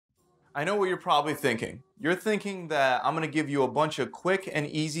I know what you're probably thinking. You're thinking that I'm going to give you a bunch of quick and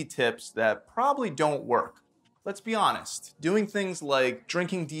easy tips that probably don't work. Let's be honest, doing things like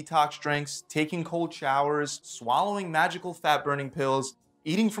drinking detox drinks, taking cold showers, swallowing magical fat burning pills,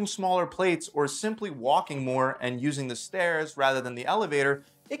 eating from smaller plates, or simply walking more and using the stairs rather than the elevator,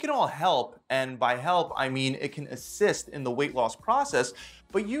 it can all help. And by help, I mean it can assist in the weight loss process.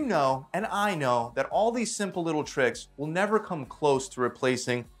 But you know, and I know, that all these simple little tricks will never come close to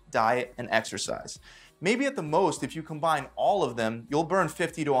replacing diet and exercise. Maybe at the most, if you combine all of them, you'll burn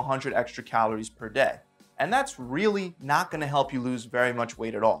 50 to 100 extra calories per day. And that's really not going to help you lose very much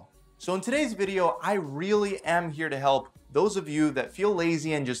weight at all. So in today's video, I really am here to help those of you that feel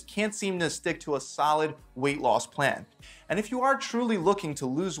lazy and just can't seem to stick to a solid weight loss plan. And if you are truly looking to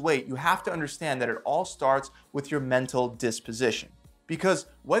lose weight, you have to understand that it all starts with your mental disposition. Because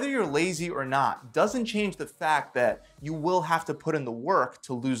whether you're lazy or not doesn't change the fact that you will have to put in the work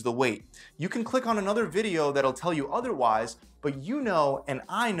to lose the weight. You can click on another video that'll tell you otherwise, but you know and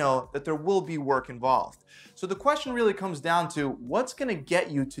I know that there will be work involved. So the question really comes down to what's going to get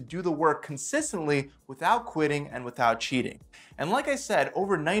you to do the work consistently without quitting and without cheating. And like I said,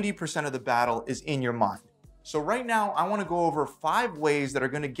 over 90% of the battle is in your mind. So right now, I want to go over 5 ways that are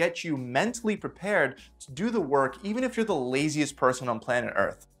going to get you mentally prepared to do the work even if you're the laziest person on planet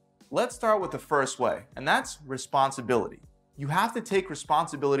Earth. Let's start with the first way, and that's responsibility. You have to take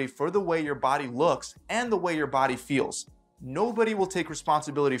responsibility for the way your body looks and the way your body feels. Nobody will take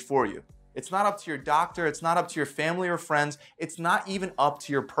responsibility for you. It's not up to your doctor, it's not up to your family or friends, it's not even up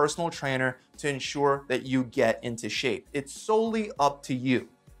to your personal trainer to ensure that you get into shape. It's solely up to you.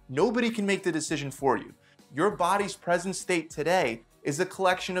 Nobody can make the decision for you. Your body's present state today is a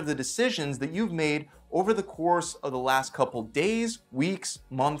collection of the decisions that you've made over the course of the last couple days, weeks,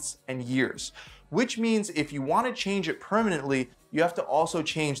 months, and years. Which means if you want to change it permanently, you have to also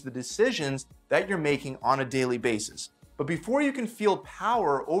change the decisions that you're making on a daily basis. But before you can feel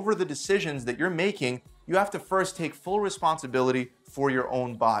power over the decisions that you're making, you have to first take full responsibility for your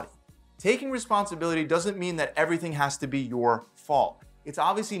own body. Taking responsibility doesn't mean that everything has to be your fault. It's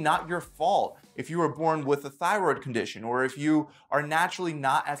obviously not your fault if you were born with a thyroid condition, or if you are naturally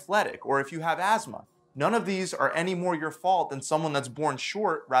not athletic, or if you have asthma. None of these are any more your fault than someone that's born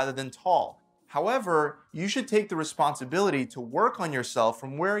short rather than tall. However, you should take the responsibility to work on yourself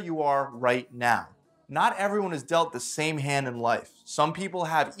from where you are right now. Not everyone is dealt the same hand in life. Some people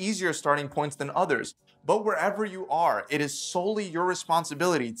have easier starting points than others, but wherever you are, it is solely your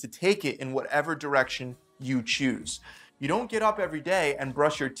responsibility to take it in whatever direction you choose. You don't get up every day and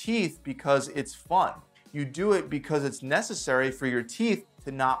brush your teeth because it's fun. You do it because it's necessary for your teeth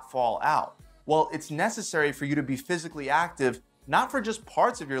to not fall out. Well, it's necessary for you to be physically active, not for just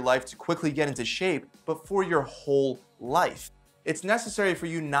parts of your life to quickly get into shape, but for your whole life. It's necessary for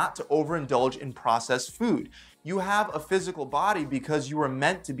you not to overindulge in processed food. You have a physical body because you were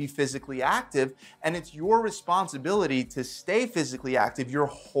meant to be physically active, and it's your responsibility to stay physically active your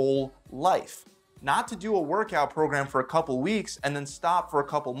whole life. Not to do a workout program for a couple weeks and then stop for a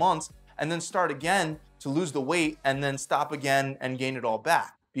couple months and then start again to lose the weight and then stop again and gain it all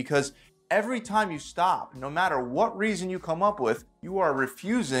back. Because every time you stop, no matter what reason you come up with, you are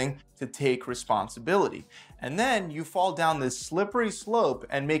refusing to take responsibility. And then you fall down this slippery slope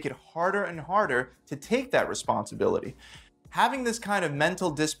and make it harder and harder to take that responsibility. Having this kind of mental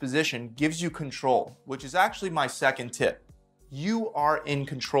disposition gives you control, which is actually my second tip. You are in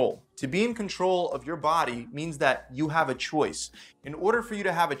control. To be in control of your body means that you have a choice. In order for you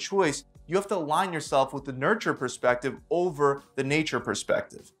to have a choice, you have to align yourself with the nurture perspective over the nature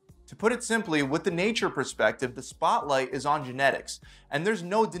perspective. To put it simply, with the nature perspective, the spotlight is on genetics, and there's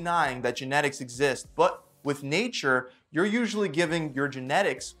no denying that genetics exist, but with nature, you're usually giving your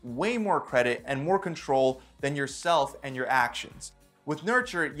genetics way more credit and more control than yourself and your actions. With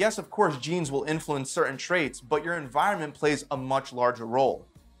nurture, yes, of course, genes will influence certain traits, but your environment plays a much larger role.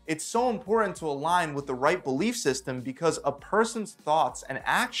 It's so important to align with the right belief system because a person's thoughts and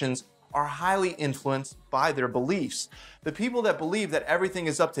actions are highly influenced by their beliefs. The people that believe that everything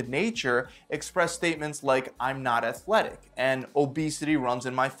is up to nature express statements like, "I'm not athletic," and "obesity runs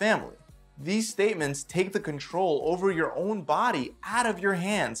in my family." These statements take the control over your own body out of your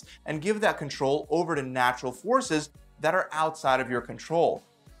hands and give that control over to natural forces that are outside of your control.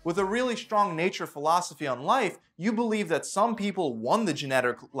 With a really strong nature philosophy on life, you believe that some people won the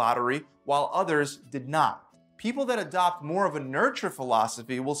genetic lottery while others did not. People that adopt more of a nurture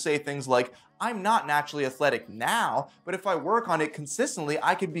philosophy will say things like, "I'm not naturally athletic now, but if I work on it consistently,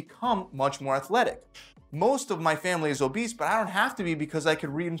 I could become much more athletic. Most of my family is obese, but I don't have to be because I could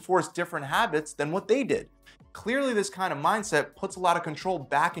reinforce different habits than what they did." Clearly, this kind of mindset puts a lot of control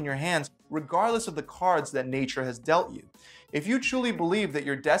back in your hands, regardless of the cards that nature has dealt you. If you truly believe that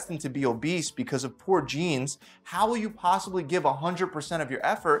you're destined to be obese because of poor genes, how will you possibly give 100% of your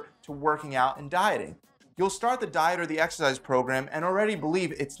effort to working out and dieting? You'll start the diet or the exercise program and already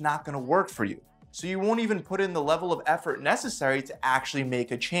believe it's not going to work for you. So you won't even put in the level of effort necessary to actually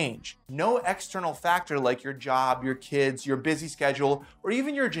make a change. No external factor like your job, your kids, your busy schedule, or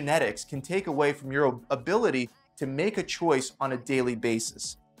even your genetics can take away from your ability to make a choice on a daily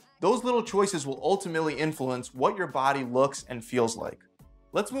basis. Those little choices will ultimately influence what your body looks and feels like.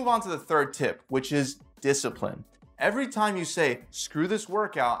 Let's move on to the third tip, which is discipline. Every time you say, screw this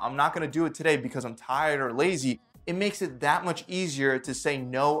workout, I'm not going to do it today because I'm tired or lazy, it makes it that much easier to say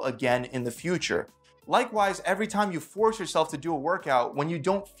no again in the future. Likewise, every time you force yourself to do a workout when you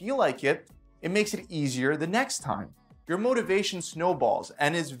don't feel like it, it makes it easier the next time. Your motivation snowballs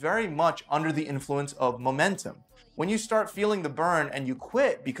and is very much under the influence of momentum. When you start feeling the burn and you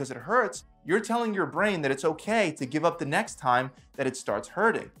quit because it hurts, you're telling your brain that it's okay to give up the next time that it starts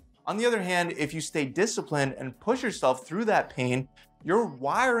hurting. On the other hand, if you stay disciplined and push yourself through that pain, you're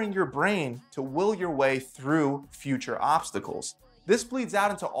wiring your brain to will your way through future obstacles. This bleeds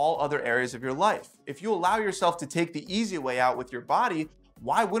out into all other areas of your life. If you allow yourself to take the easy way out with your body,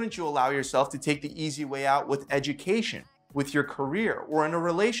 why wouldn't you allow yourself to take the easy way out with education, with your career, or in a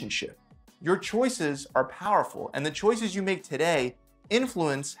relationship? Your choices are powerful, and the choices you make today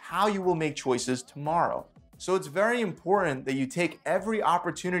influence how you will make choices tomorrow. So it's very important that you take every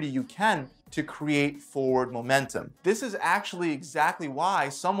opportunity you can to create forward momentum. This is actually exactly why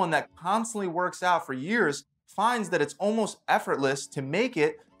someone that constantly works out for years finds that it's almost effortless to make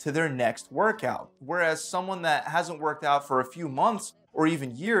it to their next workout, whereas someone that hasn't worked out for a few months or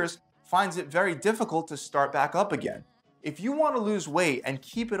even years finds it very difficult to start back up again. If you want to lose weight and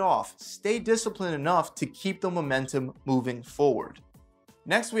keep it off, stay disciplined enough to keep the momentum moving forward.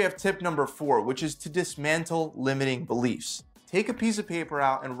 Next, we have tip number 4, which is to dismantle limiting beliefs. Take a piece of paper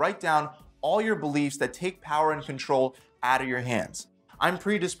out and write down all your beliefs that take power and control out of your hands. I'm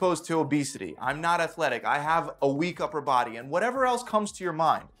predisposed to obesity. I'm not athletic. I have a weak upper body, and whatever else comes to your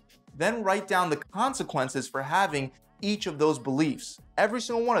mind. Then write down the consequences for having each of those beliefs. Every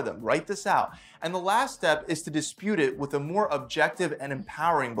single one of them. Write this out. And the last step is to dispute it with a more objective and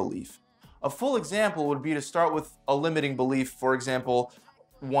empowering belief. A full example would be to start with a limiting belief. For example,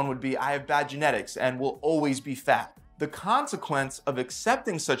 one would be, I have bad genetics and will always be fat. The consequence of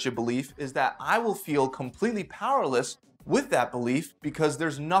accepting such a belief is that I will feel completely powerless with that belief because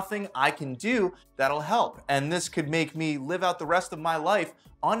there's nothing I can do that'll help. And this could make me live out the rest of my life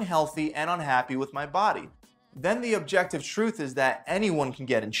unhealthy and unhappy with my body. Then the objective truth is that anyone can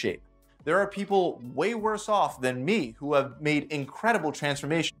get in shape. There are people way worse off than me who have made incredible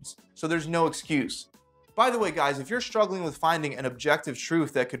transformations, so there's no excuse. By the way, guys, if you're struggling with finding an objective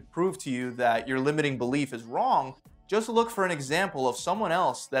truth that could prove to you that your limiting belief is wrong, just look for an example of someone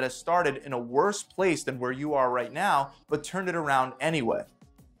else that has started in a worse place than where you are right now, but turned it around anyway.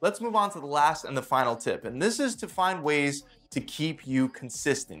 Let's move on to the last and the final tip, and this is to find ways to keep you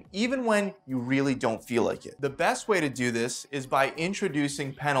consistent, even when you really don't feel like it. The best way to do this is by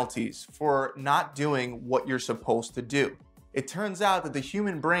introducing penalties for not doing what you're supposed to do. It turns out that the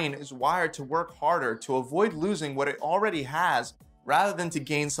human brain is wired to work harder to avoid losing what it already has rather than to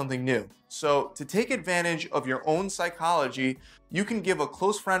gain something new. So to take advantage of your own psychology, you can give a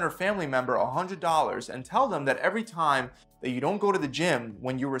close friend or family member $100 and tell them that every time that you don't go to the gym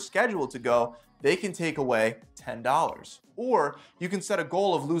when you were scheduled to go, they can take away $10. Or you can set a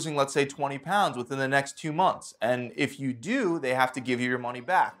goal of losing, let's say, 20 pounds within the next 2 months. And if you do, they have to give you your money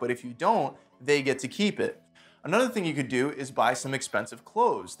back. But if you don't, they get to keep it. Another thing you could do is buy some expensive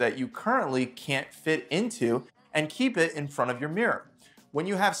clothes that you currently can't fit into and keep it in front of your mirror. When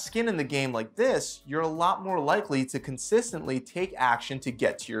you have skin in the game like this, you're a lot more likely to consistently take action to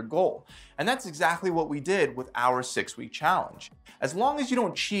get to your goal. And that's exactly what we did with our 6-week challenge. As long as you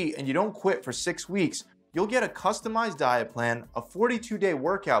don't cheat and you don't quit for 6 weeks, you'll get a customized diet plan, a 42-day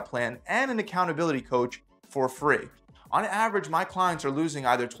workout plan, and an accountability coach for free. On average, my clients are losing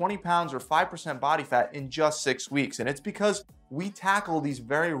either 20 pounds or 5% body fat in just 6 weeks, and it's because we tackle these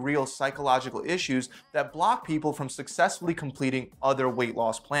very real psychological issues that block people from successfully completing other weight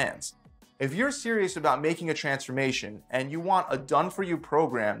loss plans. If you're serious about making a transformation and you want a done-for-you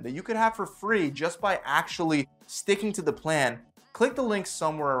program that you could have for free just by actually sticking to the plan, click the link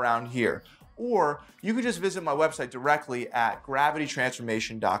somewhere around here. Or you could just visit my website directly at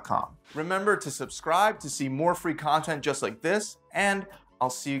gravitytransformation.com. Remember to subscribe to see more free content just like this, and I'll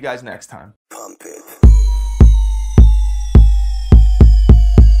see you guys next time. Pump it.